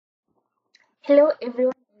Hello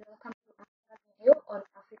everyone and welcome to another video on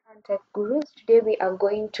African Tech Gurus. Today we are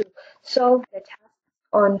going to solve the task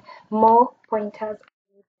on more pointers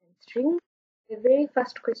and strings. The very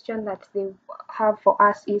first question that they have for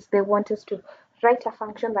us is they want us to write a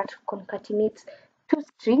function that concatenates two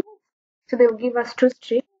strings. So they'll give us two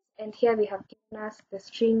strings, and here they have given us the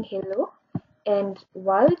string hello and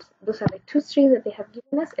world. Those are the two strings that they have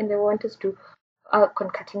given us, and they want us to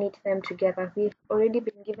concatenate them together. We've already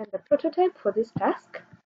been given the prototype for this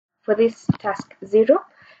task 0,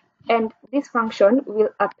 and this function will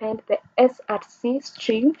append the src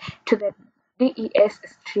string to the des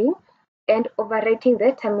string and overwriting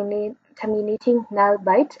the terminating null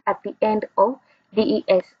byte at the end of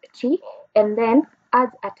dest, and then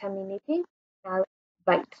adds a terminating null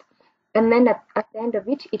byte. And then at the end of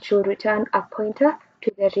it, it should return a pointer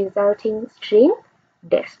to the resulting string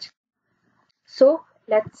dest. So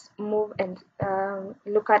let's move and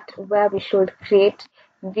look at where we should create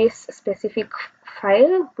this specific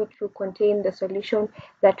file, which will contain the solution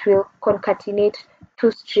that will concatenate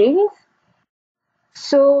two strings.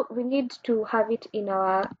 So we need to have it in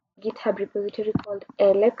our GitHub repository called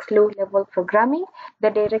LX Low Level Programming. The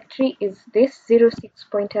directory is this 06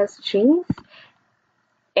 pointer strings,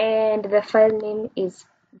 and the file name is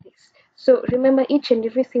this. So remember, each and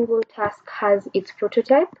every single task has its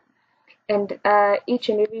prototype, and each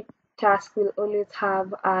and every task will always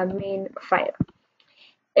have a main file.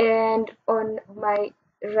 And on my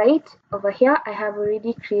right over here, I have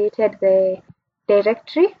already created the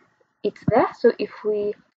directory. It's there. So if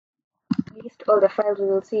we list all the files, we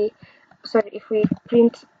will see, sorry, if we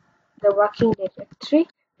print the working directory,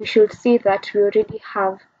 we should see that we already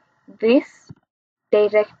have this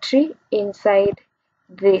directory inside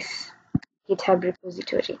this GitHub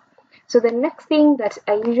repository. So the next thing that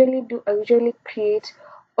I usually do, I usually create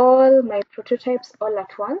all my prototypes all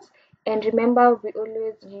at once. And remember, we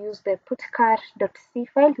always use the putcar.c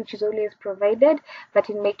file, which is always provided. But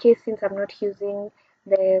in my case, since I'm not using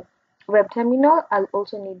the web terminal, I'll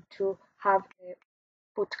also need to have the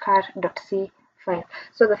putcar.c file.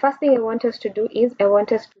 So the first thing I want us to do is I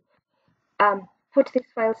want us to put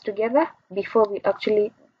these files together before we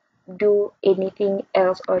actually do anything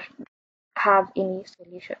else or have any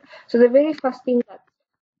solution. So the very first thing that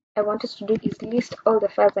I want us to do is list all the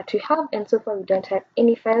files that we have, and so far we don't have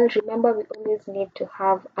any files. Remember, we always need to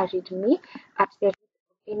have a readme at the root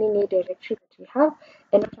of any new directory that we have.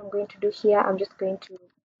 And what I'm going to do here, I'm just going to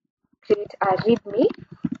create a readme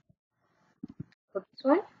for this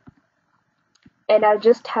one, and I'll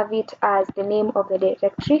just have it as the name of the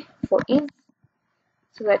directory for ease,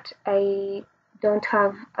 so that I don't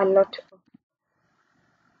have a lot of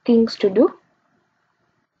things to do.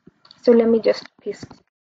 So let me just paste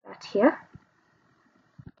that here.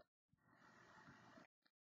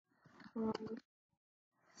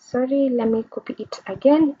 Sorry, let me copy it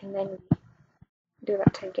again, and then we do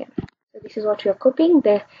that again. So this is what we are copying,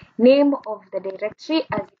 the name of the directory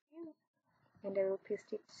as it is, and I will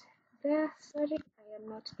paste it there. Sorry, I am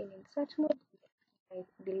not in insert mode. I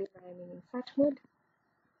believe I am in insert mode.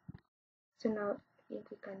 So now I think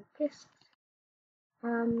we can paste.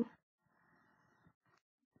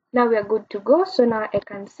 Now we are good to go. So now I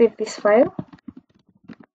can save this file.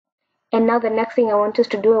 And now the next thing I want us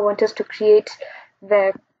to do, I want us to create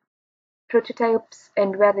the prototypes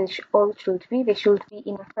and where they all should be. They should be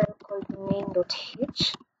in a file called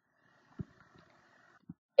main.h.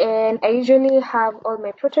 And I usually have all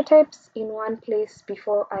my prototypes in one place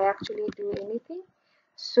before I actually do anything.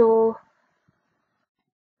 So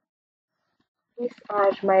these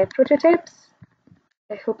are my prototypes.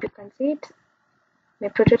 I hope you can see it. My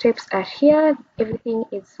prototypes are here. Everything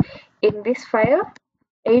is in this file.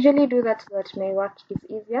 I usually do that so that my work is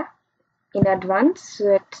easier in advance, so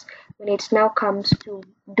that when it now comes to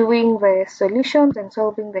doing the solutions and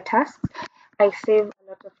solving the tasks, I save a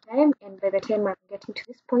lot of time, and by the time I'm getting to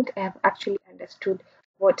this point, I have actually understood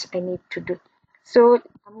what I need to do. So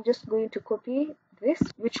I'm just going to copy this,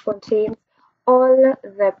 which contains all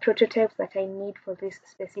the prototypes that I need for this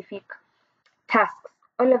specific tasks.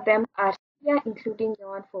 All of them are here, including the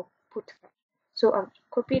one for putcar. So I've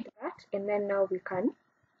copied that, and then now we can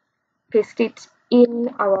paste it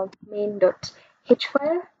in our main.h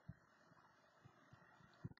file,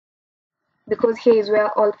 because here is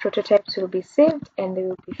where all prototypes will be saved and they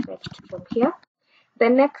will be fetched from here. The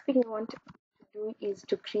next thing I want to do is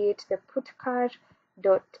to create the putcar.c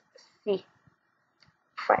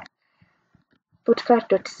file.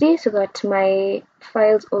 Putcar.c, so that my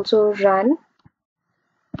files also run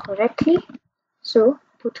correctly. So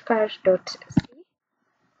putcar.c,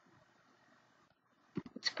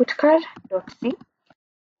 it's putcar.c,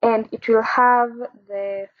 and it will have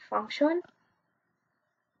the function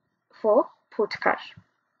for putchar.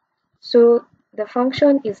 So the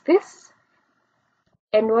function is this,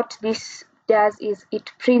 and what this does is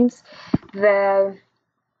it prints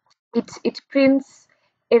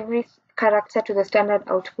every character to the standard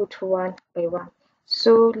output one by one.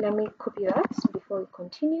 So let me copy that before we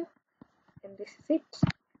continue, and this is it.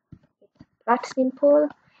 It's that simple,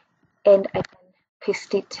 and I can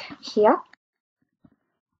paste it here.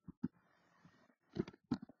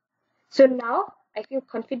 So now I feel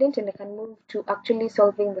confident and I can move to actually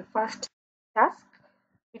solving the first task,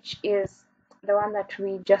 which is the one that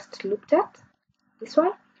we just looked at, this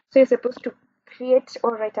one. So you're supposed to create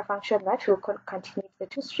or write a function that will concatenate the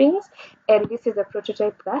two strings, and this is a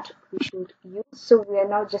prototype that we should use. So we are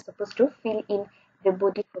now just supposed to fill in the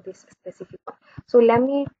body for this specific one. So let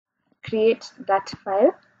me create that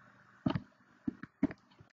file,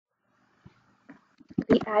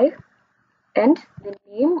 vi, and the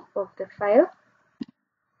name of the file.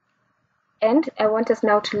 And I want us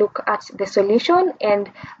now to look at the solution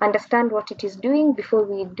and understand what it is doing before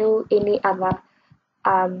we do any other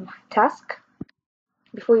task.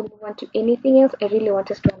 Before we move on to anything else, I really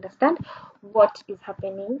want us to understand what is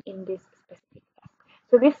happening in this specific task.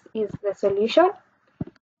 So this is the solution.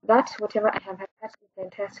 That whatever I have had, that is the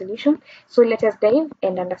entire solution. So let us dive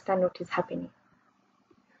and understand what is happening.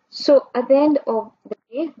 So at the end of the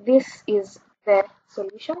day, this is the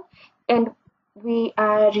solution, and we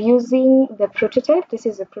are using the prototype. This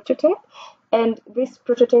is a prototype, and this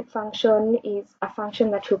prototype function is a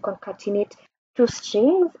function that will concatenate two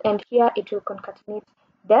strings, and here it will concatenate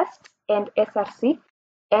dest and src,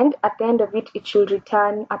 and at the end of it, it should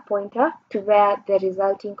return a pointer to where the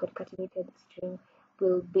resulting concatenated string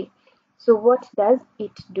will be. So what does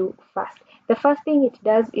it do first? The first thing it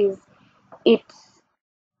does is it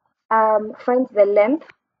finds the length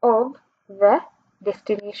of the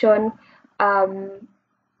destination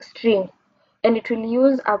string, and it will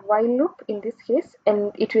use a while loop in this case,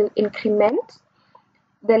 and it will increment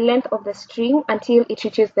the length of the string until it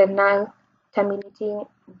reaches the null terminating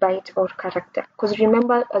byte or character. Because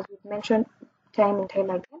remember, as we've mentioned time and time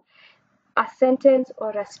again, a sentence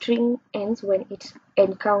or a string ends when it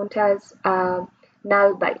encounters a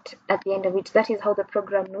null byte at the end of it. That is how the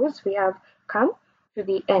program knows we have come to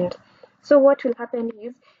the end. So what will happen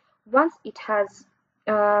is, once it has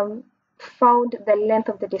found the length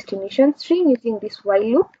of the destination string using this while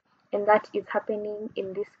loop, and that is happening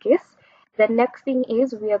in this case, the next thing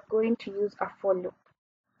is we are going to use a for loop.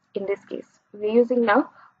 In this case, we're using now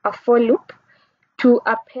a for loop to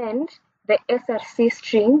append the src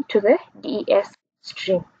string to the des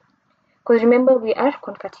string, because remember we are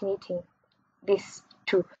concatenating these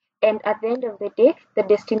two, and at the end of the day, the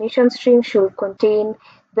destination string should contain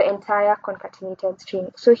the entire concatenated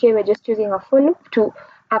string. So here we're just using a for loop to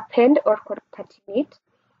append or concatenate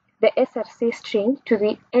the src string to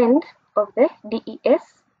the end of the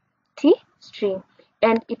dest string,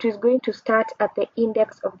 and it is going to start at the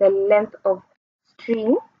index of the length of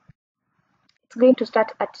string. It's going to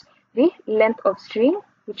start at the length of string,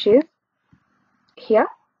 which is here,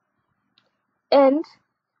 and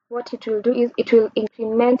what it will do is it will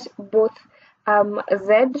increment both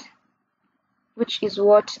z, which is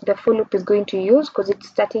what the for loop is going to use because it's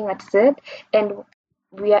starting at z, and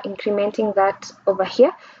we are incrementing that over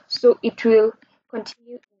here, so it will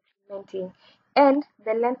continue incrementing, and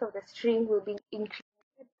the length of the string will be incremented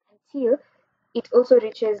until it also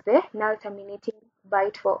reaches the null terminating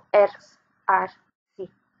byte for src.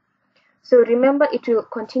 So remember, it will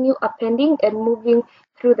continue appending and moving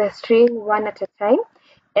through the string one at a time,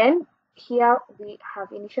 and here we have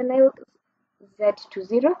initialized z to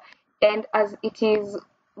 0, and as it is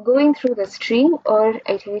going through the string or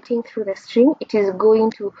iterating through the string, it is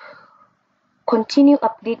going to continue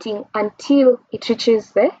updating until it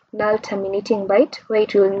reaches the null terminating byte, where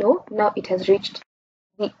it will know now it has reached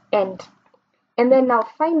the end. And then now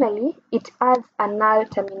finally it adds a null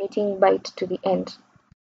terminating byte to the end.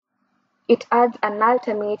 It adds a null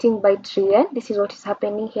terminating byte to the end. This is what is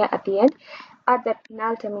happening here at the end. Add that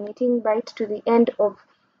null terminating byte to the end of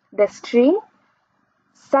the string,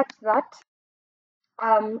 such that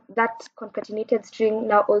that concatenated string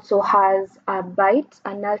now also has a byte,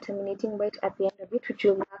 a null terminating byte at the end of it, which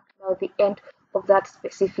will mark now the end of that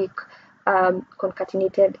specific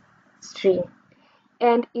concatenated string.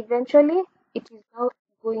 And eventually it is now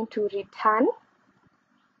going to return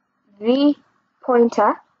the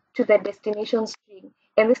pointer to the destination string,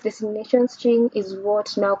 and this destination string is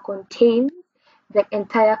what now contains the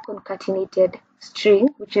entire concatenated string,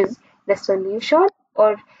 which is the solution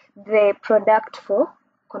or the product for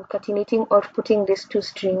concatenating or putting these two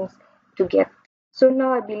strings together. So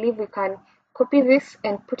now I believe we can copy this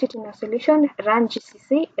and put it in a solution, run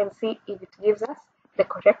GCC and see if it gives us the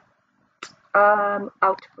correct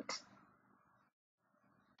output.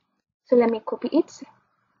 So let me copy it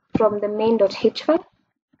from the main.h file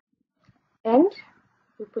and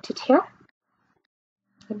we put it here.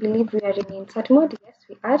 I believe we are in insert mode. Yes,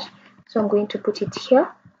 we are. So I'm going to put it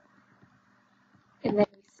here and then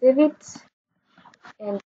we save it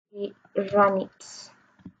and we run it.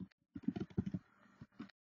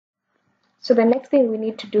 So the next thing we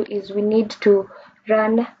need to do is we need to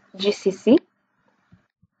run GCC.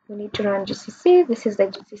 We need to run GCC. This is the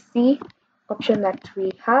GCC option that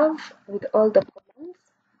we have with all the commands.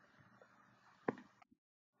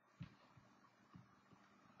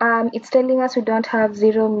 It's telling us we don't have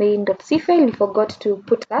 0 main.c file. We forgot to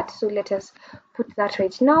put that, so let us put that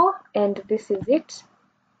right now, and this is it.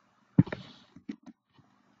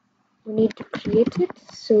 We need to create it,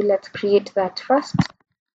 so let's create that first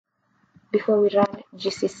before we run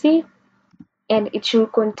GCC, and it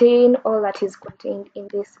should contain all that is contained in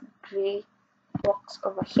this gray box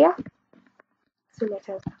over here. So let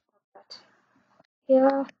us have that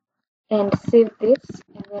here and save this,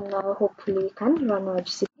 and then now hopefully we can run our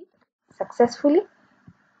GCC successfully.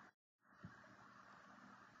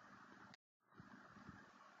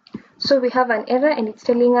 So we have an error and it's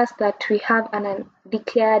telling us that we have an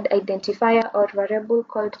undeclared identifier or variable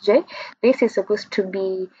called j. This is supposed to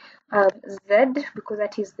be z because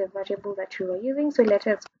that is the variable that we were using. So let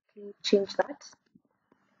us quickly change that.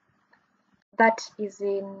 That is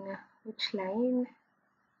in which line?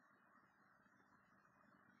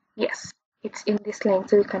 Yes, it's in this line.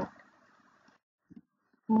 So we can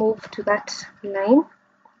move to that line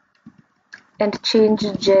and change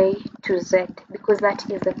j to z because that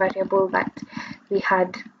is the variable that we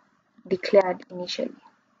had declared initially.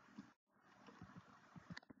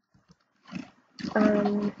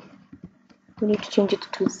 We need to change it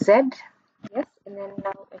to z, yes, and then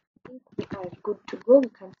now I think we are good to go. We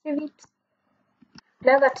can save it.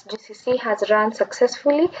 Now that GCC has run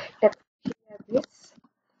successfully, let's clear this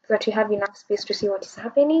so that we have enough space to see what is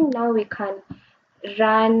happening. Now we can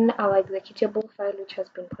run our executable file which has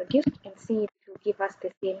been produced and see if it will give us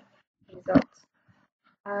the same results.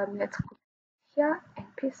 Let's go here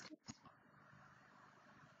and paste it.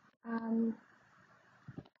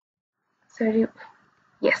 Sorry,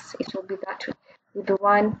 yes, it will be that way with the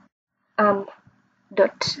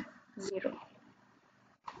 1.0.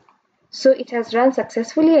 So it has run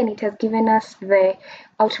successfully and it has given us the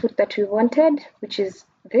output that we wanted, which is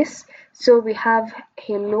this. So we have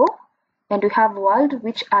hello and we have world,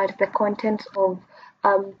 which are the contents of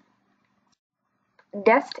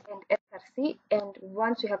dest and src, and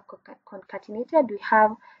once we have concatenated, we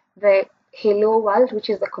have the hello world, which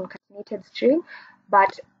is the concatenated string,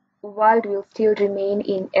 but world will still remain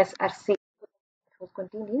in src. It was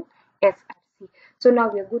contained in src. So now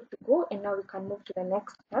we are good to go, and now we can move to the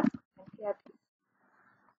next task. And here,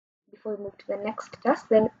 before we move to the next task,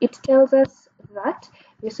 then it tells us that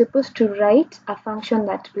we're supposed to write a function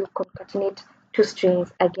that will concatenate two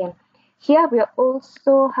strings again. Here we are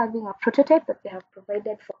also having a prototype that they have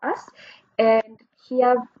provided for us, and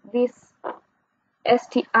here this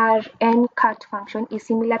strncat function is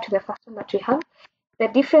similar to the first one that we have. The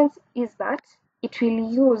difference is that it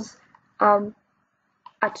will use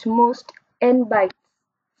at most n bytes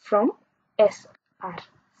from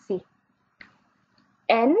src,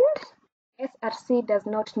 and src does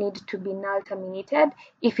not need to be null terminated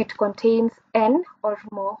if it contains n or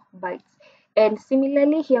more bytes. And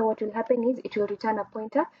similarly here what will happen is it will return a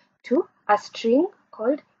pointer to a string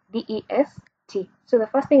called dest. So the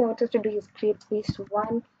first thing I want us to do is create this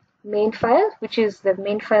one main file, which is the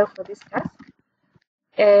main file for this task,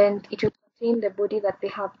 and it will contain the body that they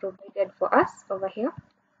have provided for us over here.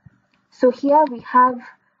 So here we have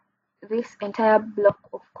this entire block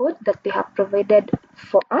of code that they have provided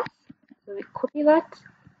for us. So we copy that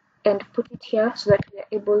and put it here so that we are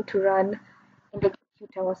able to run and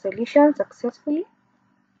execute our solution successfully.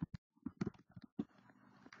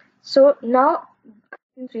 So now,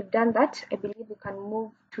 since we've done that, I believe we can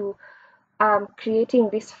move to creating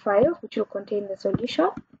this file which will contain the solution.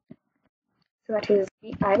 So that is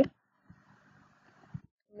vi, and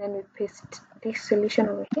then we paste this solution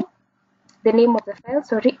over here, the name of the file,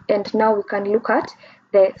 sorry, and now we can look at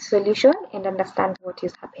the solution and understand what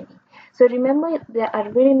is happening. So remember, there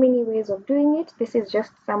are very many ways of doing it. This is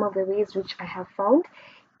just some of the ways which I have found,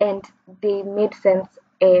 and they made sense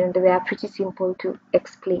and they are pretty simple to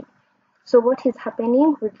explain. So what is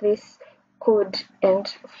happening with this code and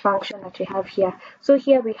function that we have here? So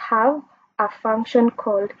here we have a function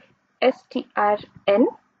called strn,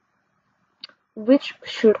 which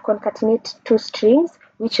should concatenate two strings,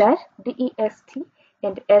 which are dest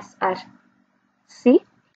and src,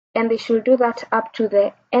 and they should do that up to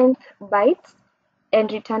the nth bytes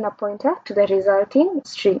and return a pointer to the resulting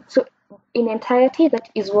string. So in entirety, that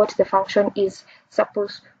is what the function is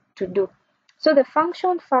supposed to do. So the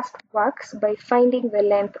function first works by finding the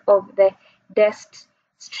length of the dest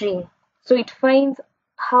string. So it finds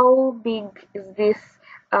how big is this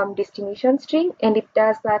destination string, and it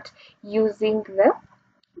does that using the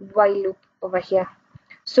while loop over here.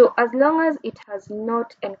 So as long as it has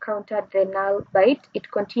not encountered the null byte,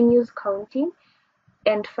 it continues counting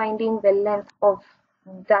and finding the length of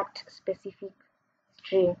that specific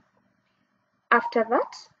string. After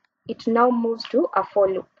that, it now moves to a for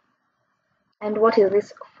loop. And what is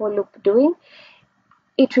this for loop doing?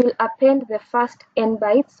 It will append the first n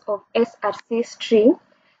bytes of src string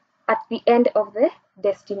at the end of the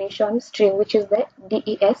destination string, which is the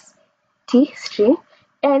dest string,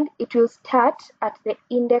 and it will start at the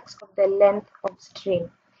index of the length of string,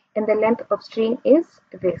 and the length of string is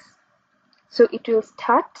this. So it will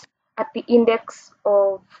start at the index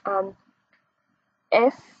of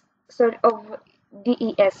dest,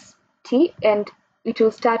 and it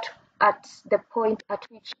will start at the point at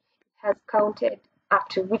which it has counted up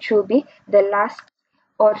to, which will be the last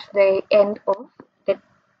or the end of the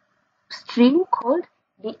string called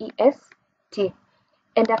dest.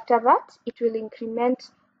 And after that, it will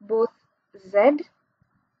increment both z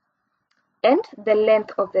and the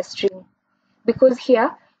length of the string, because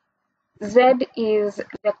here z is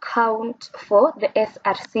the count for the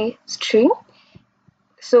src string.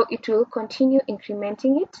 So it will continue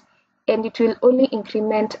incrementing it, and it will only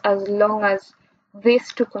increment as long as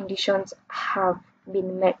these two conditions have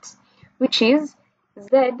been met, which is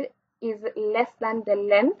z is less than the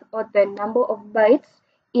length or the number of bytes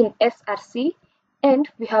in src, and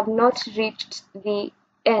we have not reached the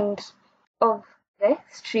end of the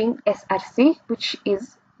string src, which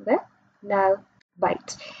is the null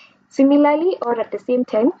byte. Similarly, or at the same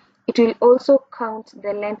time, it will also count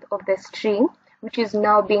the length of the string, which is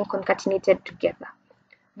now being concatenated together,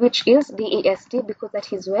 which is dest, because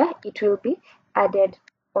that is where it will be added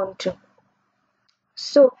onto.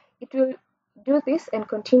 So it will do this and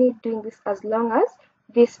continue doing this as long as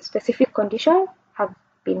this specific condition have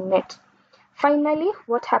been met. Finally,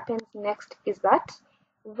 what happens next is that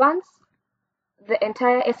once the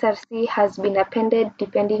entire src has been appended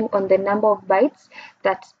depending on the number of bytes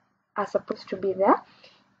that are supposed to be there,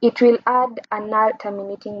 it will add a null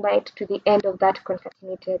terminating byte to the end of that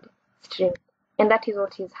concatenated string. And that is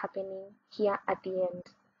what is happening here at the end.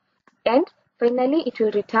 And finally, it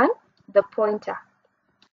will return the pointer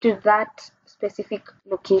to that specific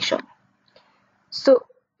location. So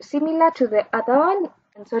similar to the other one,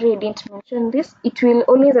 I'm sorry I didn't mention this, it will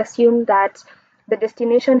always assume that the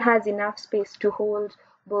destination has enough space to hold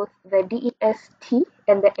both the dest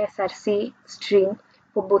and the src string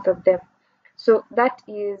for both of them. So that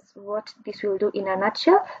is what this will do in a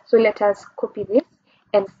nutshell. So let us copy this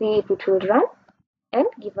and see if it will run and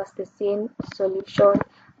give us the same solution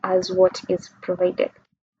as what is provided.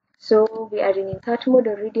 So we are in insert mode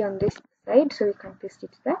already on this side, so we can paste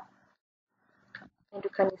it there, and we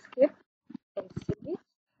can escape and save it.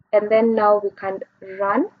 And then now we can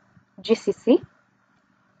run GCC.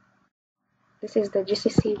 This is the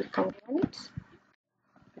GCC, we can run it.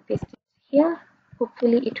 We paste it here.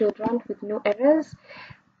 Hopefully it will run with no errors,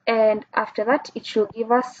 and after that it should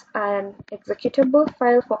give us an executable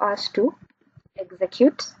file for us to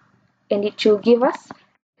execute, and it will give us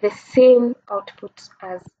the same output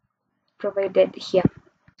as provided here.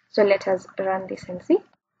 So let us run this and see.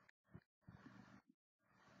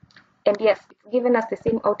 And yes, it's given us the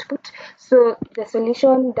same output. So the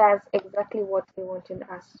solution does exactly what they wanted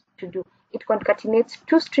us to do. It concatenates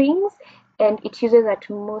two strings, and it uses at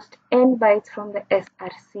most n bytes from the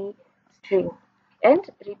src string and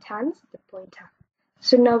returns the pointer.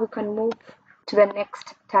 So now we can move to the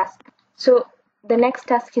next task. So the next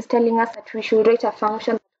task is telling us that we should write a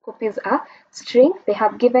function that copies a string. They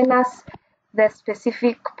have given us the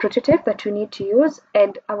specific prototype that we need to use,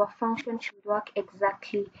 and our function should work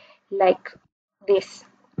exactly like this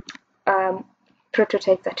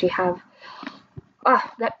prototype that we have.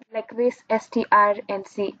 Like this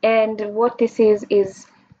strnc, and what this is it's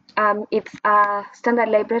a standard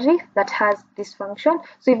library that has this function.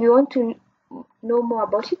 So if you want to know more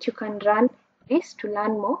about it, you can run this to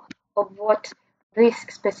learn more of what this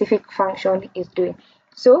specific function is doing.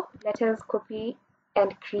 So let us copy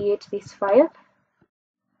and create this file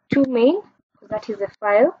to main, because that is the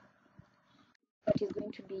file that is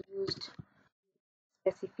going to be used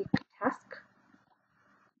specific task,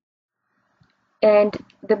 and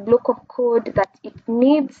the block of code that it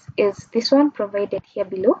needs is this one provided here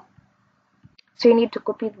below. So you need to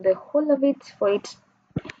copy the whole of it for it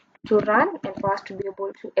to run and for us to be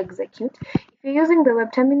able to execute. If you're using the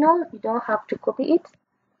web terminal, you don't have to copy it.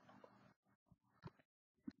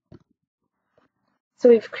 So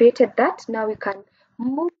we've created that. Now we can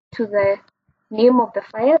move to the name of the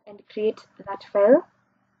file and create that file,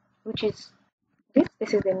 which is this.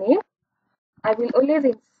 This is the name. I will always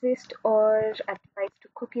insist or advise to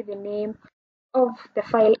copy the name of the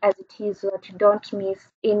file as it is so that you don't miss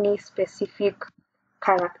any specific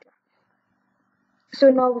character. So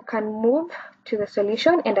now we can move to the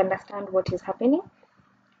solution and understand what is happening.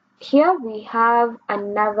 Here we have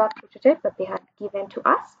another prototype that they had given to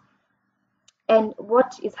us. And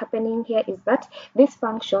what is happening here is that this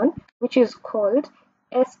function, which is called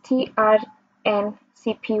strncpy,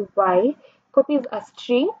 copies a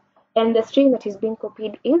string, and the string that is being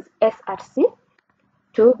copied is src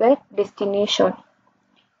to the destination.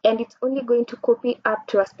 And it's only going to copy up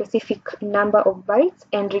to a specific number of bytes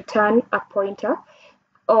and return a pointer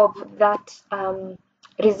of that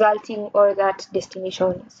resulting or that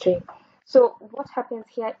destination string. So what happens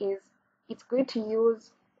here is it's going to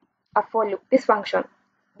use a for loop. This function,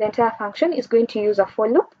 the entire function is going to use a for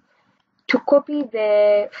loop to copy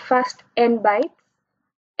the first n bytes,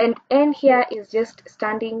 and n here is just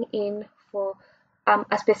standing in for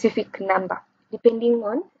a specific number depending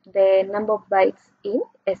on the number of bytes in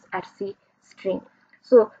src string.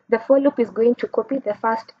 So the for loop is going to copy the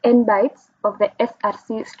first n bytes of the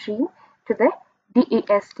src string to the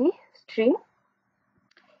dest string,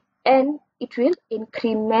 and it will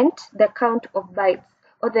increment the count of bytes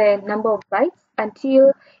or the number of bytes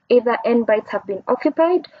until either n bytes have been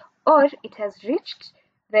occupied or it has reached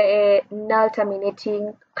the null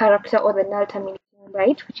terminating character or the null terminating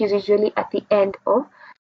byte, which is usually at the end of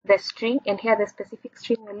the string. And here the specific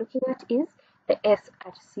string we're looking at is the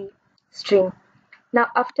src string. Now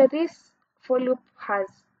after this for loop has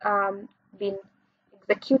been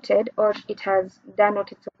executed, or it has done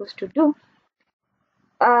what it's supposed to do,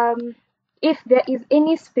 if there is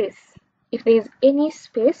any space in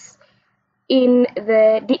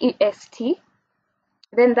the dest,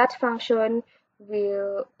 then that function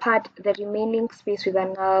will pad the remaining space with a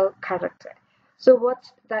null character. So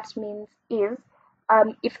what that means is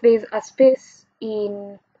if there's a space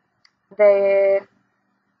in the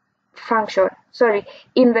function,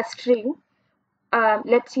 in the string,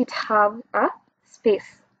 let it have a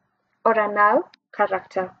space or a null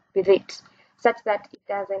character with it, such that it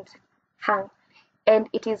doesn't hang. And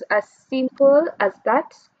it is as simple as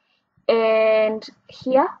that. And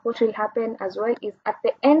here what will happen as well is at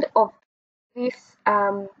the end of this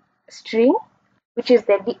string, which is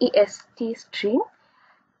the dest string,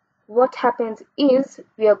 what happens is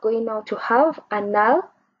we are going now to have a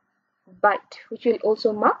null byte, which will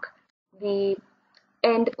also mark the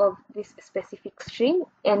end of this specific string,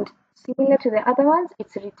 and similar to the other ones,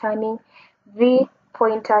 it's returning the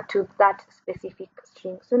pointer to that specific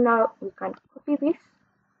string. So now we can copy this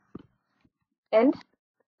and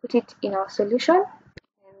put it in our solution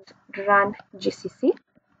and run GCC.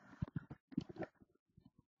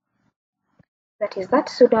 That is that.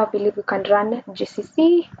 So now I believe we can run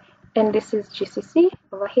GCC, and this is GCC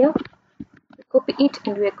over here. We copy it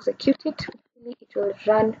and we execute it. Hopefully it will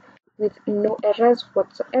run with no errors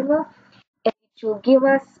whatsoever, and it will give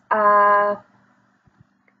us a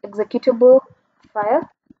executable file,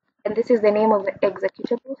 and this is the name of the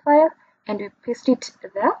executable file, and we paste it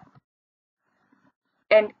there,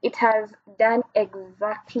 and it has done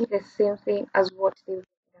exactly the same thing as what they wanted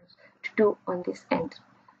us to do on this end.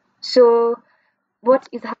 So what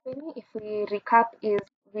is happening, if we recap, is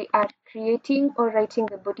we are creating or writing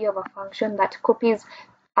the body of a function that copies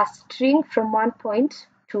a string from one point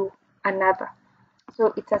to another.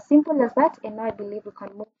 So it's as simple as that, and now I believe we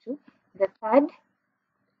can move to the third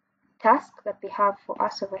task that they have for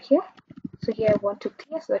us over here. So here I want to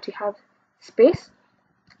clear so that you have space.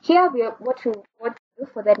 Here what we want to do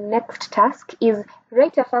for the next task is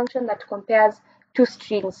write a function that compares two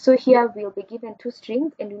strings. So here we'll be given two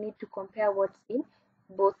strings and we need to compare what's in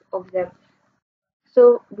both of them.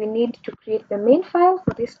 So we need to create the main file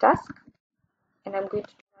for this task, and I'm going to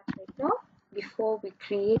do that right now before we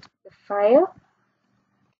create the file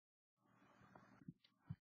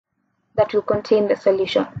that will contain the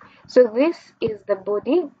solution. So this is the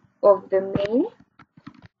body of the main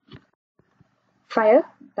file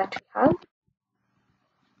that we have.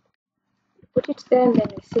 Put it there and then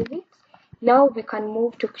we save it. Now we can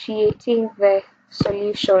move to creating the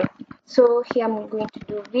solution. So here I'm going to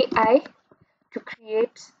do vi to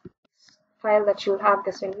create file that you'll have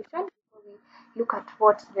the solution, before we look at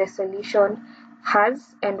what the solution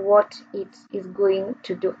has and what it is going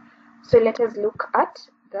to do. So let us look at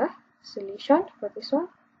the solution for this one.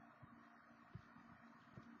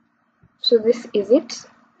 So this is it.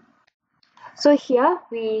 So here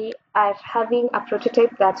we are having a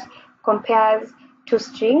prototype that compares two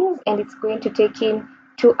strings, and it's going to take in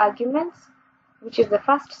two arguments, which is the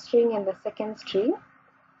first string and the second string.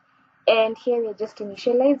 And here we're just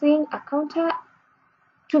initializing a counter,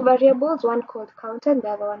 two variables, one called counter and the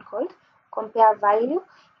other one called compare value.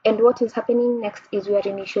 And what is happening next is we are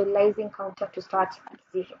initializing counter to start at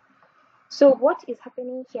 0. So what is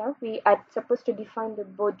happening here, we are supposed to define the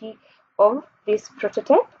body of this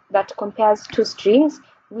prototype that compares two strings,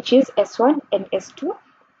 which is S1 and S2,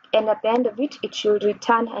 and at the end of it, it should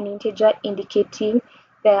return an integer indicating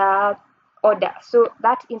their order. So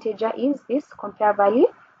that integer is this compare value,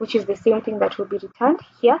 which is the same thing that will be returned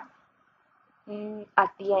here at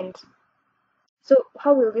the end. So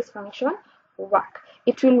how will this function work?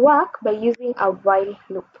 It will work by using a while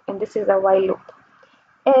loop, and this is a while loop.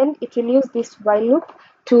 And it will use this while loop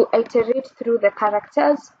to iterate through the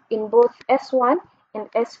characters in both S1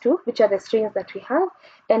 and S2, which are the strings that we have,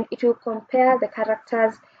 and it will compare the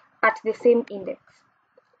characters at the same index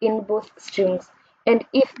in both strings. And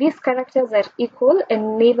if these characters are equal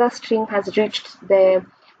and neither string has reached the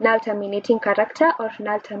null terminating character or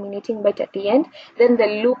null terminating byte at the end, then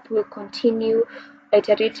the loop will continue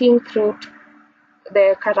iterating through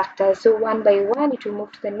the characters. So one by one, it will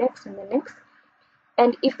move to the next and the next.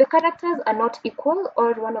 And if the characters are not equal,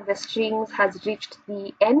 or one of the strings has reached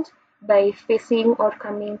the end by facing or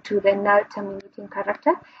coming to the null terminating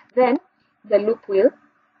character, then the loop will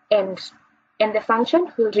end. And the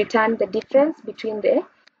function will return the difference between the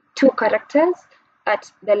two characters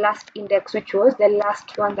at the last index, which was the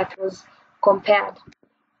last one that was compared.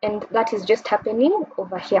 And that is just happening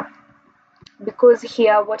over here. Because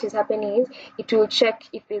here what is happening is it will check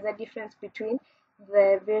if there's a difference between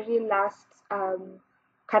the very last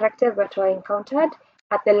characters that were encountered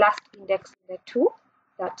at the last index, the two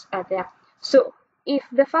that are there. So if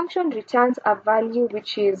the function returns a value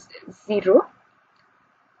which is 0,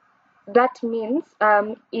 that means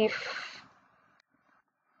if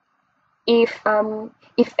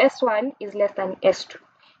S1 is less than S2,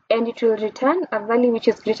 and it will return a value which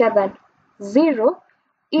is greater than 0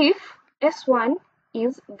 if S1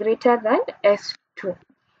 is greater than S2,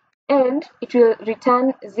 and it will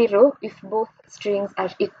return 0 if both strings are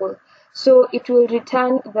equal. So it will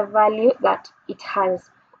return the value that it has.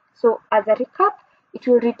 So as a recap, it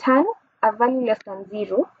will return a value less than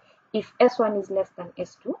 0 if S1 is less than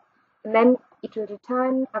S2, and then it will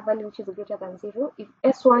return a value which is greater than 0 if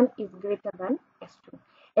S1 is greater than S2.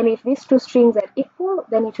 And if these two strings are equal,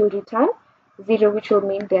 then it will return 0, which will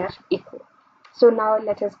mean they are equal. So now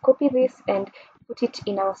let us copy this and put it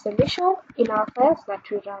in our solution, in our files that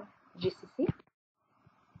we run GCC.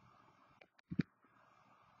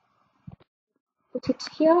 Put it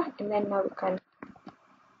here, and then now we can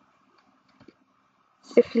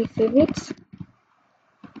safely save it.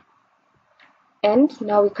 And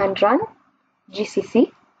now we can run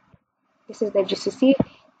GCC. This is the GCC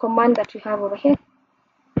command that we have over here.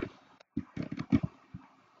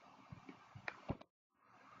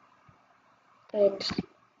 And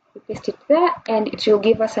we paste it there, and it will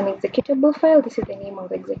give us an executable file. This is the name of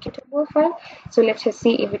the executable file. So let's just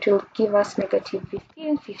see if it will give us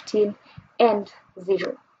 -15, 15, and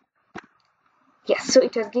 0. Yes, so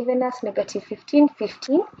it has given us -15,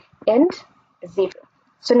 15, and 0.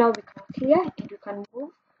 So now we can clear and we can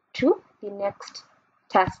move to the next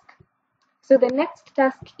task. So the next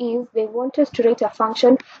task is they want us to write a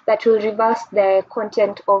function that will reverse the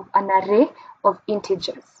content of an array of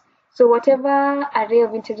integers. So whatever array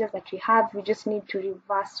of integers that we have, we just need to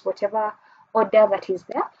reverse whatever order that is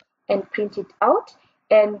there and print it out.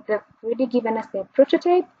 And they've already given us the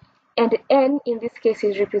prototype, and n in this case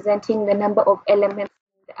is representing the number of elements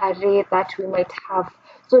in the array that we might have.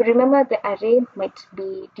 So remember, the array might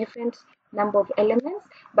be different number of elements,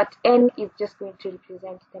 but n is just going to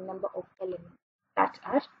represent the number of elements that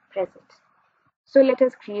are present. So let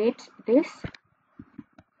us create this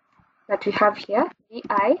that we have here,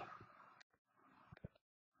 vi,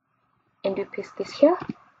 and we paste this here.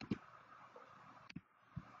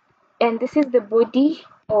 And this is the body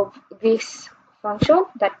of this function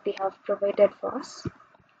that they have provided for us.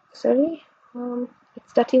 Sorry, it's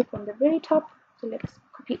starting from the very top. So let's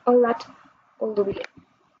copy all that all the way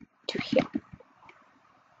to here.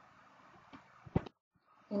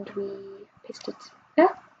 And we paste it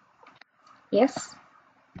there. Yes.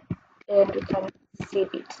 And we can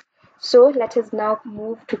save it. So let us now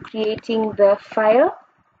move to creating the file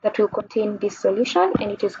that will contain this solution,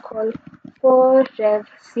 and it is called for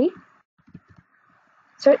rev.c.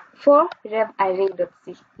 So for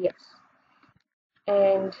rev.array.c, yes,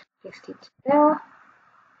 and paste it there.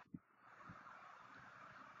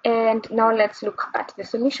 And now let's look at the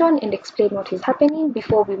solution and explain what is happening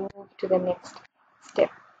before we move to the next step.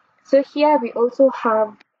 So here we also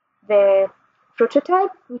have the prototype,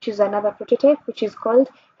 which is another prototype, which is called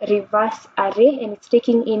reverse array, and it's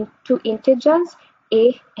taking in two integers,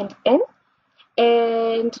 a and n.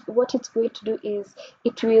 And what it's going to do is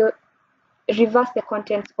it will reverse the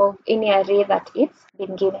contents of any array that it's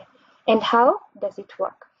been given. And how does it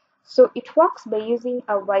work? So it works by using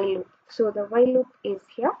a while loop. So the while loop is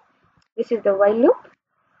here. This is the while loop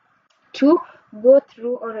to go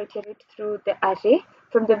through or iterate through the array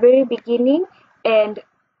from the very beginning and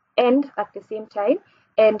end at the same time.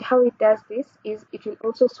 And how it does this is it will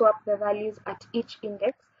also swap the values at each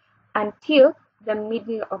index until the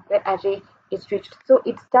middle of the array is reached. So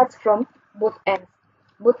it starts from both ends,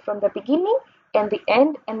 both from the beginning and the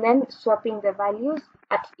end, and then swapping the values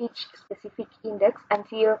at each specific index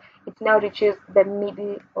until it now reaches the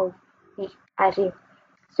middle of the array.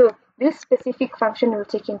 So this specific function will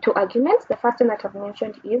take in two arguments. The first one that I've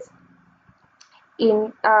mentioned is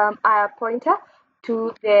in a pointer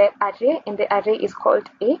to the array, and the array is called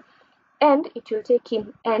a, and it will take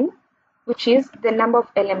in n, which is the number of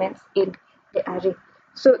elements in the array.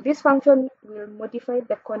 So this function will modify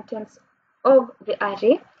the contents of the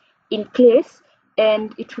array in place,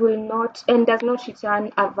 and it will not and does not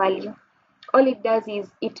return a value. All it does is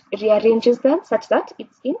it rearranges them such that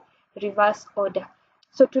it's in reverse order.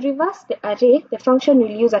 So to reverse the array, the function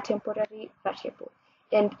will use a temporary variable,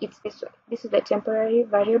 and it's this one. This is the temporary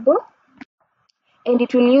variable, and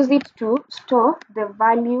it will use it to store the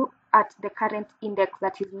value at the current index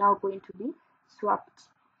that is now going to be swapped,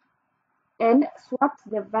 and swaps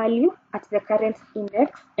the value at the current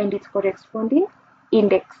index and its corresponding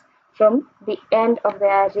index from the end of the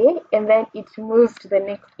array, and then it moves to the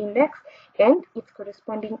next index and its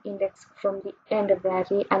corresponding index from the end of the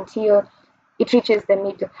array until it reaches the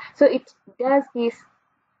middle. So it does this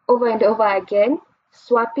over and over again,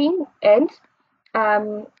 swapping and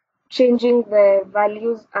changing the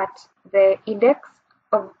values at the index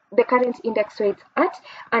of the current index so it's at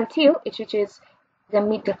until it reaches the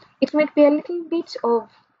middle. It might be a little bit of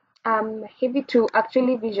heavy to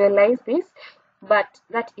actually visualize this, but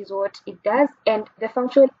that is what it does, and the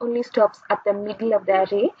function only stops at the middle of the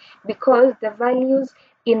array because the values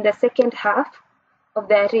in the second half of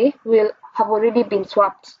the array will have already been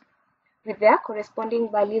swapped with their corresponding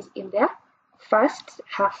values in their first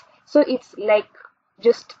half. So it's like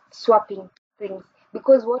just swapping things,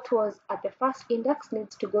 because what was at the first index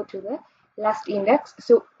needs to go to the last index,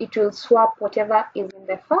 so it will swap whatever is in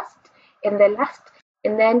the first and the last,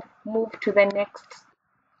 and then move to the next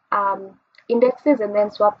indexes and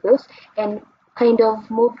then swap those and kind of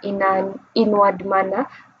move in an inward manner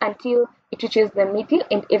until it reaches the middle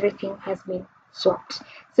and everything has been swapped.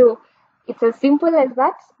 So it's as simple as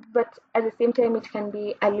that, but at the same time it can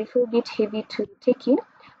be a little bit heavy to take in,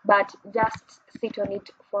 but just sit on it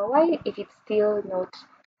for a while if it's still not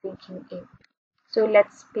sinking in. So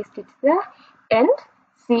let's paste it there and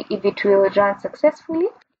see if it will run successfully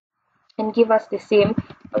and give us the same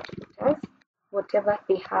output as whatever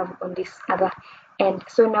they have on this other end.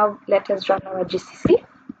 So now let us run our GCC.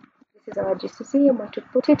 This is our GCC. I'm going to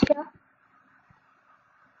put it here,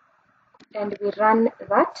 and we run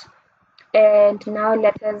that. And now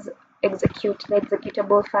let us execute the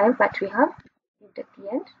executable file that we have at the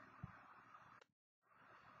end.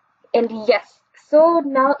 And yes, so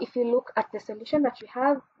now if you look at the solution that we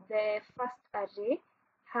have, the first array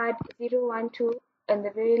had 0, 1, 2, and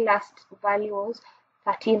the very last value was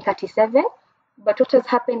 1337. But what has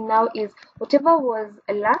happened now is whatever was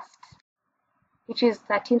last, which is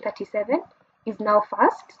 1337, is now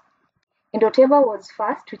first, and whatever was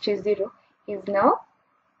first, which is 0, is now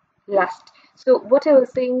last. So what I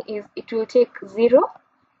was saying is it will take 0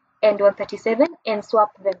 and 137 and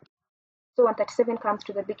swap them. So 137 comes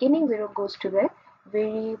to the beginning, 0 goes to the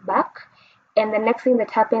very back, and the next thing that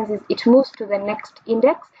happens is it moves to the next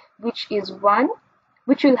index, which is 1,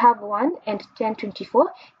 which will have 1 and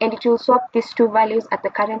 1024, and it will swap these two values at the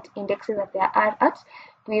current indexes that they are at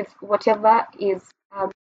with whatever is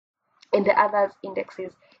in the others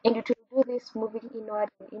indexes, and it will do this moving inward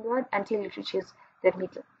and inward until it reaches the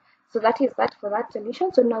middle. So that is that for that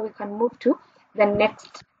solution. So now we can move to the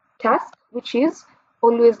next task, which is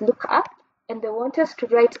always look up, and they want us to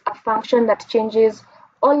write a function that changes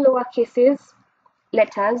all lowercase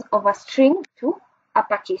letters of a string to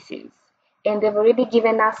uppercases. And they've already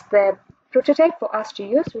given us the prototype for us to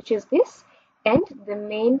use, which is this, and the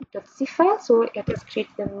main.c file. So let us create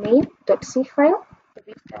the main.c file for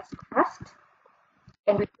this task first,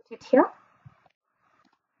 and we put it here.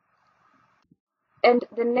 And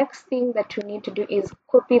the next thing that we need to do is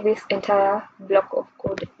copy this entire block of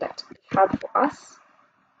code that we have for us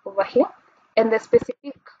over here. And the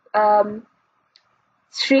specific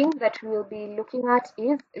string that we will be looking at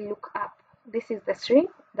is lookup. This is the string,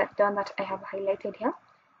 that one that I have highlighted here.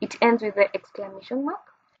 It ends with the exclamation mark.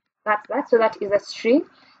 That's that. So that is a string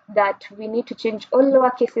that we need to change all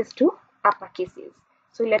lowercases to uppercases.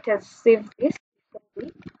 So let us save this before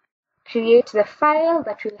we create the file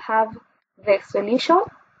that will have the solution,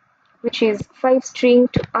 which is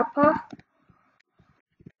 5string to upper,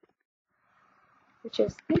 which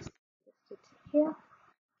is this. Put it here.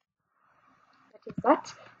 That is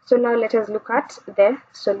that. So now let us look at the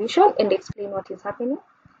solution and explain what is happening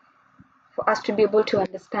for us to be able to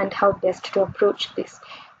understand how best to approach this.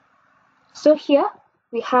 So here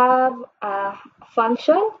we have a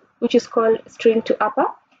function which is called string to upper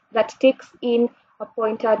that takes in a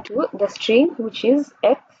pointer to the string, which is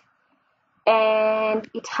x, and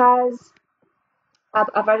it has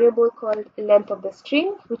a variable called length of the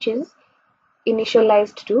string, which is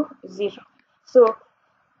initialized to 0. So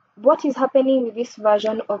what is happening with this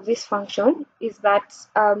version of this function is that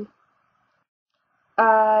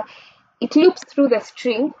it loops through the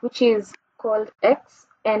string, which is called x,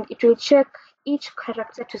 and it will check each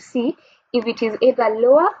character to see if it is either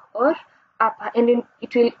lower or upper, and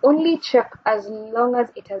it will only check as long as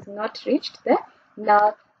it has not reached the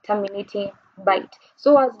null terminating byte.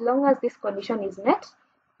 So as long as this condition is met,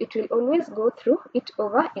 it will always go through it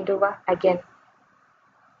over and over again.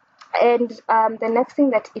 And the next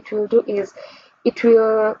thing that it will do is it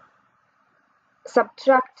will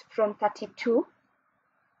subtract from 32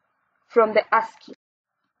 from the ASCII.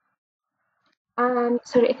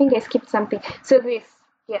 Sorry, I think I skipped something. So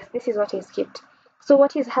this is what I skipped. So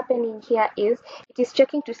what is happening here is it is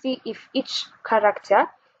checking to see if each character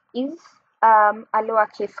is a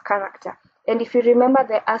lowercase character. And if you remember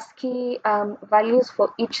the ASCII values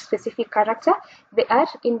for each specific character, they are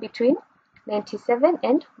in between 97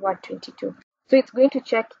 and 122. So it's going to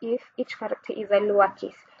check if each character is a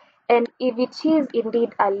lowercase. And if it is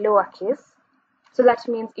indeed a lowercase, so that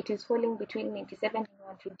means it is falling between 97 and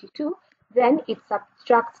 122, then it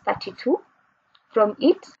subtracts 32 from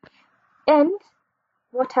it. And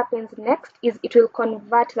what happens next is it will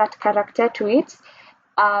convert that character to its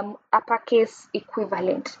uppercase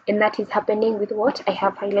equivalent. And that is happening with what I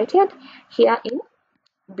have highlighted here in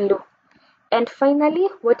blue. And finally,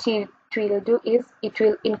 what it will do is it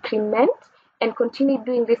will increment and continue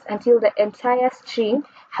doing this until the entire string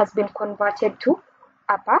has been converted to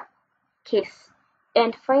uppercase.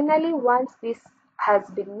 And finally, once this has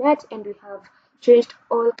been met and we have changed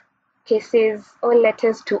all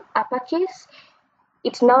letters to uppercase,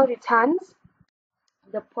 it now returns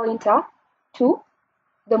the pointer to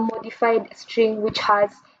the modified string which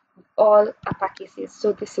has all uppercases.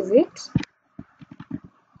 So this is it.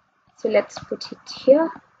 So let's put it here,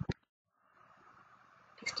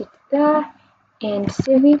 paste it there, and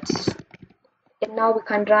save it. And now we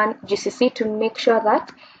can run GCC to make sure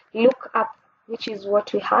that lookup, which is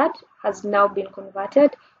what we had, has now been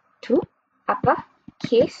converted to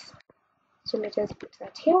uppercase. So let us put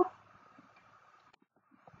that here.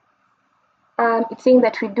 It's saying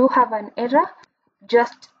that we do have an error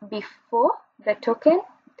just before the token,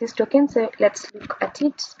 this token. So let's look at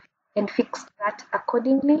it and fix that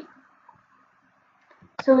accordingly.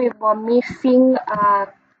 So we were missing a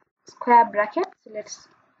square bracket. So let's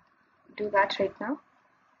do that right now.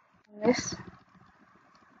 Yes.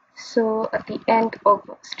 So at the end of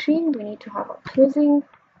string, we need to have a closing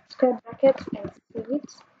square bracket and save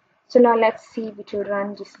it. So now let's see if it will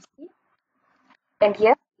run GCC. And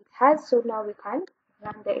yes, it has. So now we can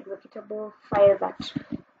run the executable file that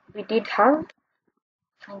we did have,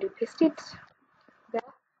 and we paste it there.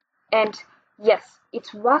 And yes,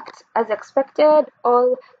 it worked as expected.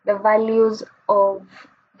 All the values of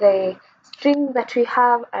the string that we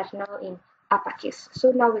have are now in uppercase.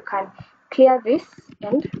 So now we can clear this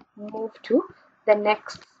and move to the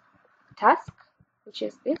next task, which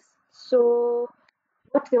is this. So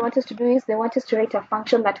what they want us to do is they want us to write a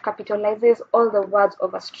function that capitalizes all the words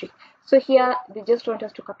of a string. So here they just want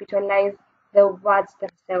us to capitalize the words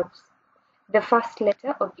themselves, the first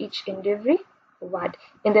letter of each and every word.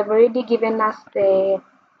 And they've already given us the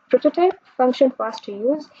prototype function for us to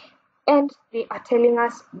use, and they are telling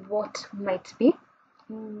us what might be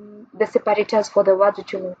the separators for the words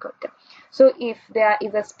which will encounter. So if there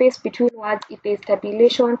is a space between words, if there is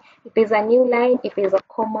tabulation, if there is a new line, if there is a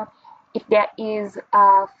comma, if there is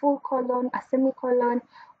a full colon, a semicolon,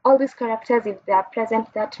 all these characters, if they are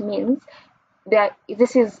present, that means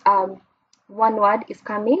this is one word is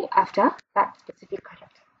coming after that specific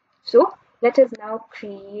character. So let us now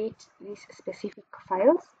create these specific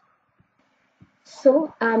files.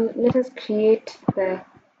 So let us create the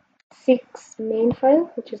 6 main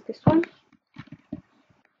file, which is this one.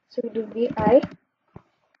 So we do vi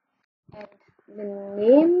and the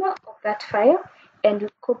name of that file, and we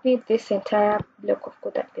copy this entire block of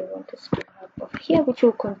code that they want us to have of here, which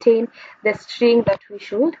will contain the string that we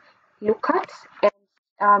should look at,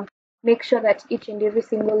 and make sure that each and every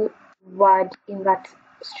single word in that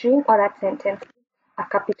string or that sentence is a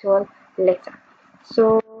capital letter.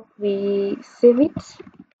 So we save it,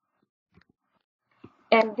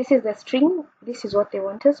 and this is the string. This is what they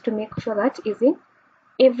want us to make sure that is in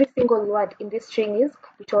every single word in this string is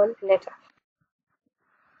capital letter.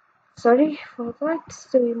 Sorry for that.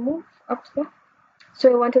 So we move up there. So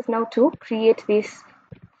we want us now to create this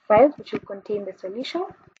file which will contain the solution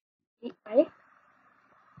vi,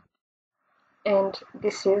 and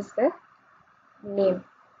this is the name.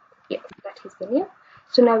 Yes, that is the name.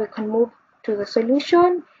 So now we can move to the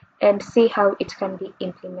solution and see how it can be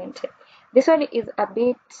implemented. This one is a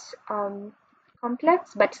bit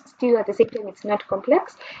complex, but still at the same time it's not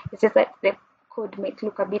complex. It's just that the code might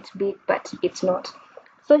look a bit big, but it's not.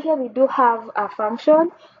 So here we do have a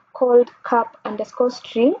function called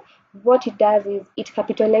cap_string. What it does is it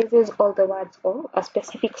capitalizes all the words or a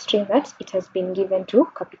specific string that it has been given to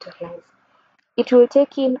capitalize. It will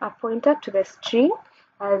take in a pointer to the string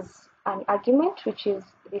as an argument, which is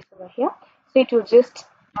this over here. So it will just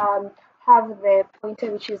have the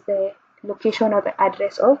pointer, which is the location or the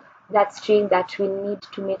address of that string that we need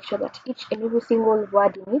to make sure that each and every single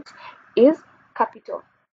word in it is capital.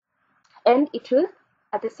 And it will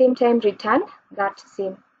at the same time return that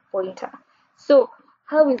same pointer. So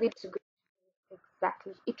how is it going to do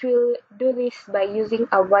exactly? It will do this by using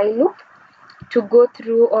a while loop to go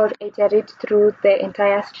through or iterate through the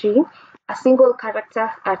entire string, a single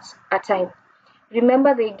character at a time.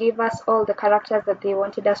 Remember, they gave us all the characters that they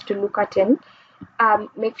wanted us to look at, and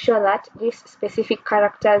make sure that these specific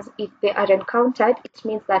characters, if they are encountered, it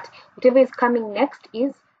means that whatever is coming next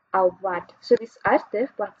is a word. So these are the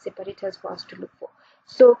word separators for us to look for.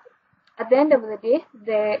 So at the end of the day,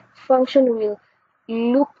 the function will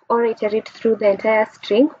loop or iterate through the entire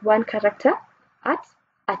string, one character at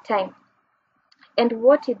a time. And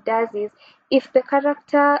what it does is, if the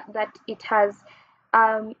character that it has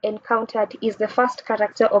encountered is the first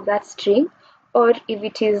character of that string, or if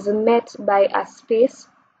it is met by a space,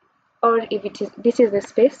 or if it is this is the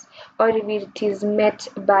space, or if it is met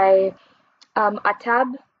by a tab,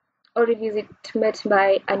 or if it is met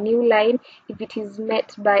by a new line, if it is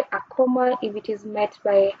met by a comma, if it is met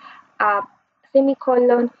by a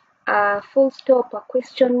semicolon, a full stop, a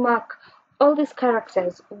question mark, all these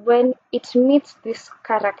characters, when it meets this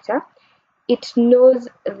character, it knows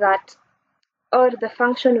that, or the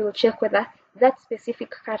function will check whether that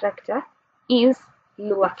specific character is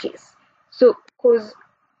lowercase. So because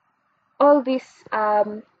all these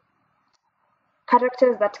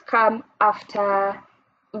characters that come after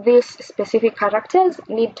these specific characters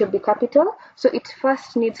need to be capital, so it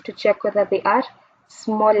first needs to check whether they are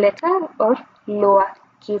small letter or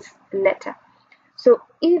lowercase letter. So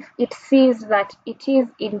if it sees that it is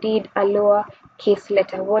indeed a lowercase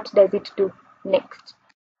letter, what does it do next?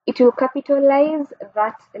 It will capitalize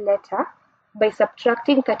that letter by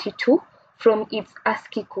subtracting 32 from its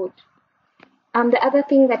ASCII code. The other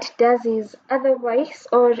thing that it does is, otherwise,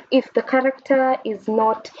 or if the character is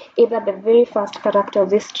not either the very first character of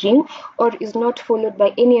this string or is not followed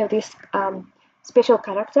by any of these special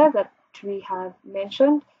characters that we have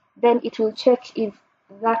mentioned, then it will check if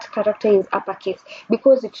that character is uppercase,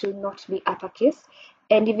 because it should not be uppercase.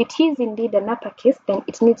 And if it is indeed an uppercase, then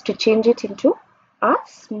it needs to change it into a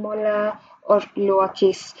smaller or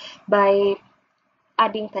lowercase by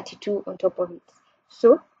adding 32 on top of it.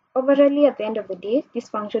 So overall, at the end of the day, this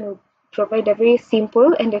function will provide a very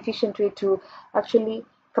simple and efficient way to actually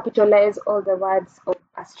capitalize all the words of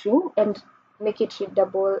a string and make it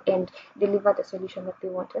readable and deliver the solution that they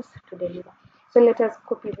want us to deliver. So let us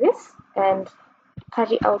copy this and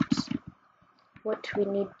carry out what we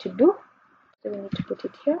need to do. So we need to put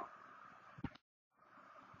it here.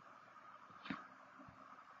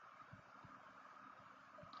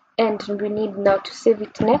 And we need now to save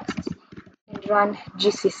it next and run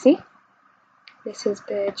GCC. This is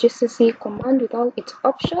the GCC command with all its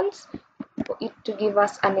options. for it to give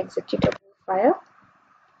us an executable file.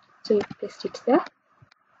 So you paste it there,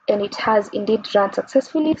 and it has indeed run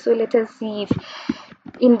successfully. So let us see if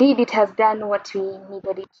indeed it has done what we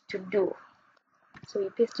needed it to do. So we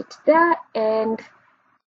paste it there, and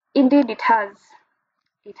indeed it has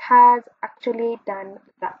actually done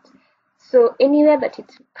that. So anywhere that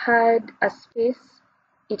it had a space,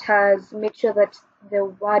 it has made sure that the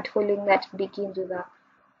word following that begins with a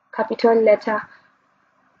capital letter,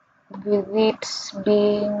 with it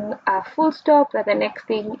being a full stop, that the next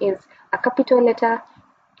thing is a capital letter.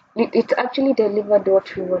 It actually delivered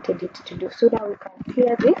what we wanted it to do. So now we can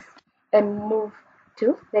clear this and move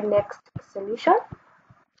to the next solution,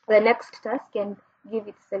 the next task, and give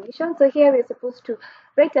it solution. So here we're supposed to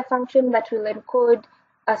write a function that will encode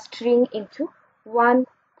a string into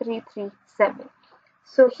 1337.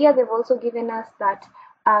 So here they've also given us that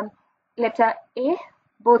letter A,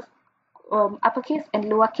 both uppercase and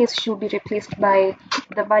lowercase, should be replaced by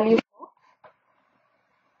the value for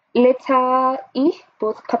letter E,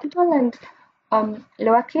 both capital and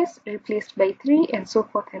lowercase, replaced by 3, and so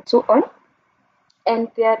forth and so on.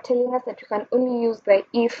 And they are telling us that you can only use the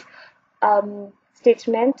if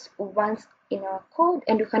statement once in our code,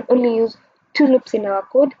 and you can only use 2 loops in our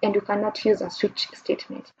code, and you cannot use a switch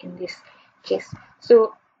statement in this case.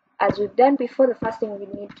 So as we've done before, the first thing we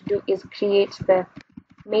need to do is create the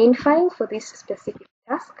main file for this specific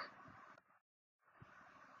task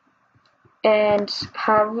and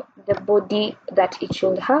have the body that it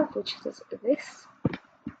should have, which is this.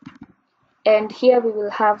 And here we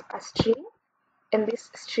will have a string, and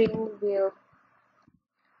this string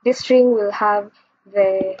will have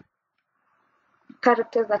the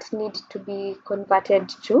characters that need to be converted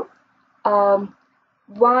to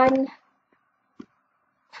 1,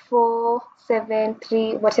 4, 7,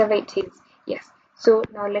 3, whatever it is. Yes. So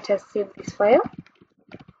now let us save this file.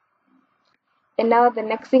 And now the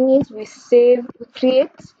next thing is we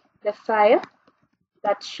create the file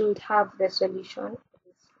that should have the solution of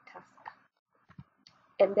this task.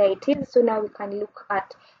 And there it is. So now we can look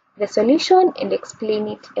at the solution and explain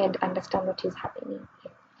it and understand what is happening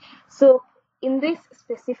here. So in this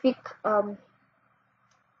specific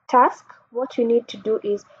task, what we need to do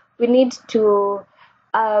is we need to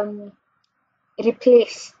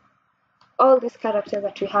replace all these characters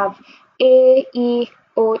that we have, A, E,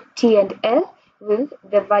 O, T, and L, with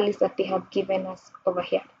the values that they have given us over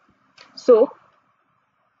here. So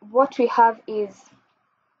what we have is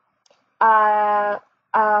a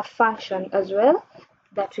function as well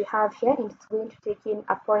that we have here, and it's going to take in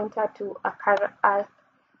a pointer to an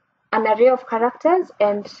array of characters,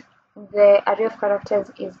 and the array of characters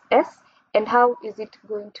is S. And how is it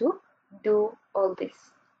going to do all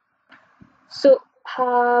this? So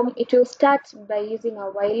it will start by using a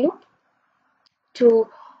while loop to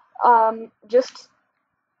just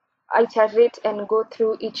iterate and go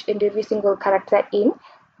through each and every single character in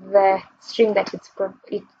the string that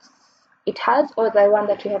it has, or the one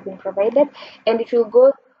that we have been provided, and it will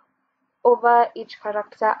go over each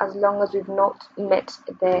character as long as we've not met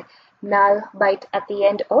the null byte at the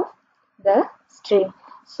end of the string.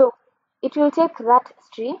 So it will take that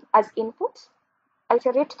string as input,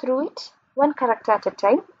 iterate through it one character at a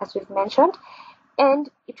time, as we've mentioned, and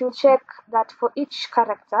it will check that for each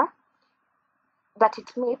character that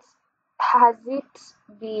it meets, has it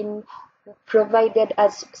been provided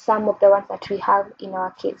as some of the ones that we have in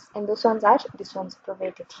our case, and those ones are these ones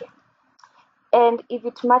provided here. And if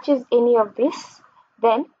it matches any of this,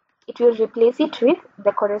 then it will replace it with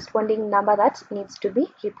the corresponding number that needs to be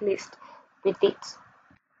replaced with it.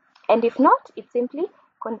 And if not, it simply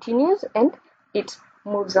continues and it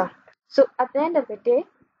moves on. So at the end of the day,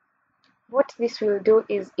 what this will do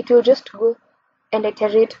is it will just go and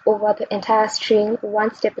iterate over the entire string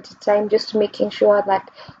one step at a time, just making sure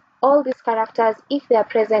that all these characters, if they are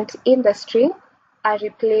present in the string, are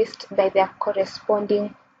replaced by their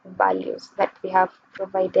corresponding values that we have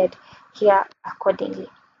provided here accordingly.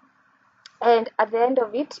 And at the end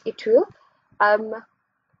of it, it will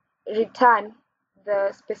return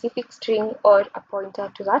the specific string or a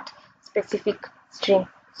pointer to that specific string.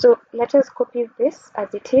 So let us copy this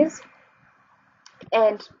as it is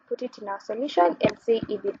and put it in our solution and see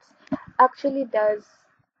if it actually does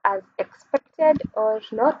as expected or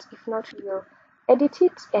not. If not, we will edit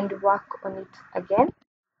it and work on it again.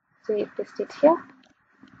 So we paste it here,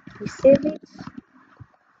 we save it,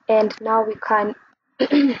 and now we can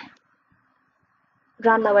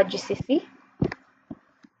run our GCC,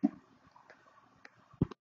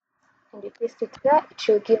 and we paste it there. It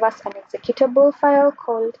will give us an executable file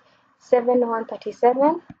called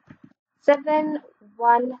 7137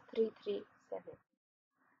 71337.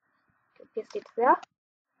 paste it there,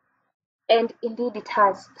 and indeed it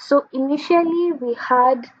has. So initially we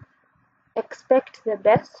had expect the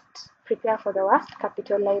best, prepare for the worst,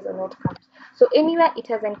 capitalize on outcomes. So anywhere it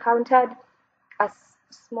has encountered a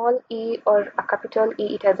small e or a capital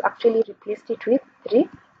E, it has actually replaced it with 3,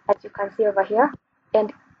 as you can see over here,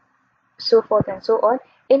 and so forth and so on.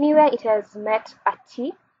 Anywhere it has met a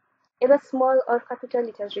T, either small or capital,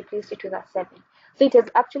 it has replaced it with a 7. So it has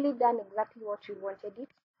actually done exactly what we wanted it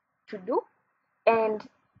to do, and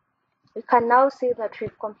we can now say that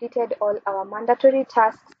we've completed all our mandatory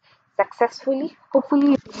tasks successfully. Hopefully,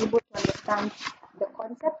 you'll be able to understand the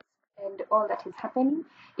concepts and all that is happening.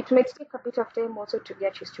 It might take a bit of time also to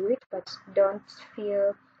get used to it, but don't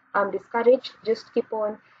feel discouraged. Just keep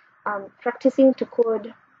on practicing to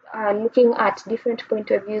code, looking at different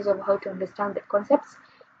point of views of how to understand the concepts,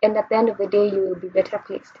 and at the end of the day, you will be better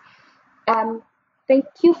placed. Um, Thank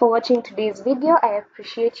you for watching today's video. I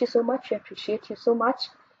appreciate you so much. I appreciate you so much.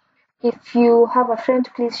 If you have a friend,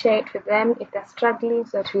 please share it with them if they're struggling,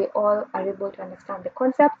 so that we all are able to understand the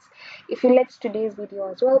concepts. If you liked today's video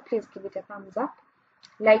as well, please give it a thumbs up,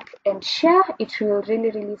 like and share. It will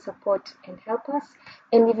really support and help us.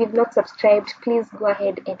 And if you've not subscribed, please go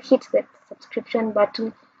ahead and hit the subscription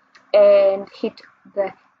button and hit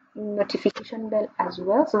the notification bell as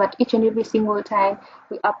well, so that each and every single time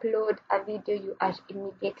we upload a video, you are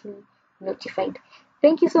immediately notified.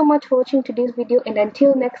 Thank you so much for watching today's video, and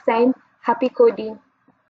until next time, happy coding.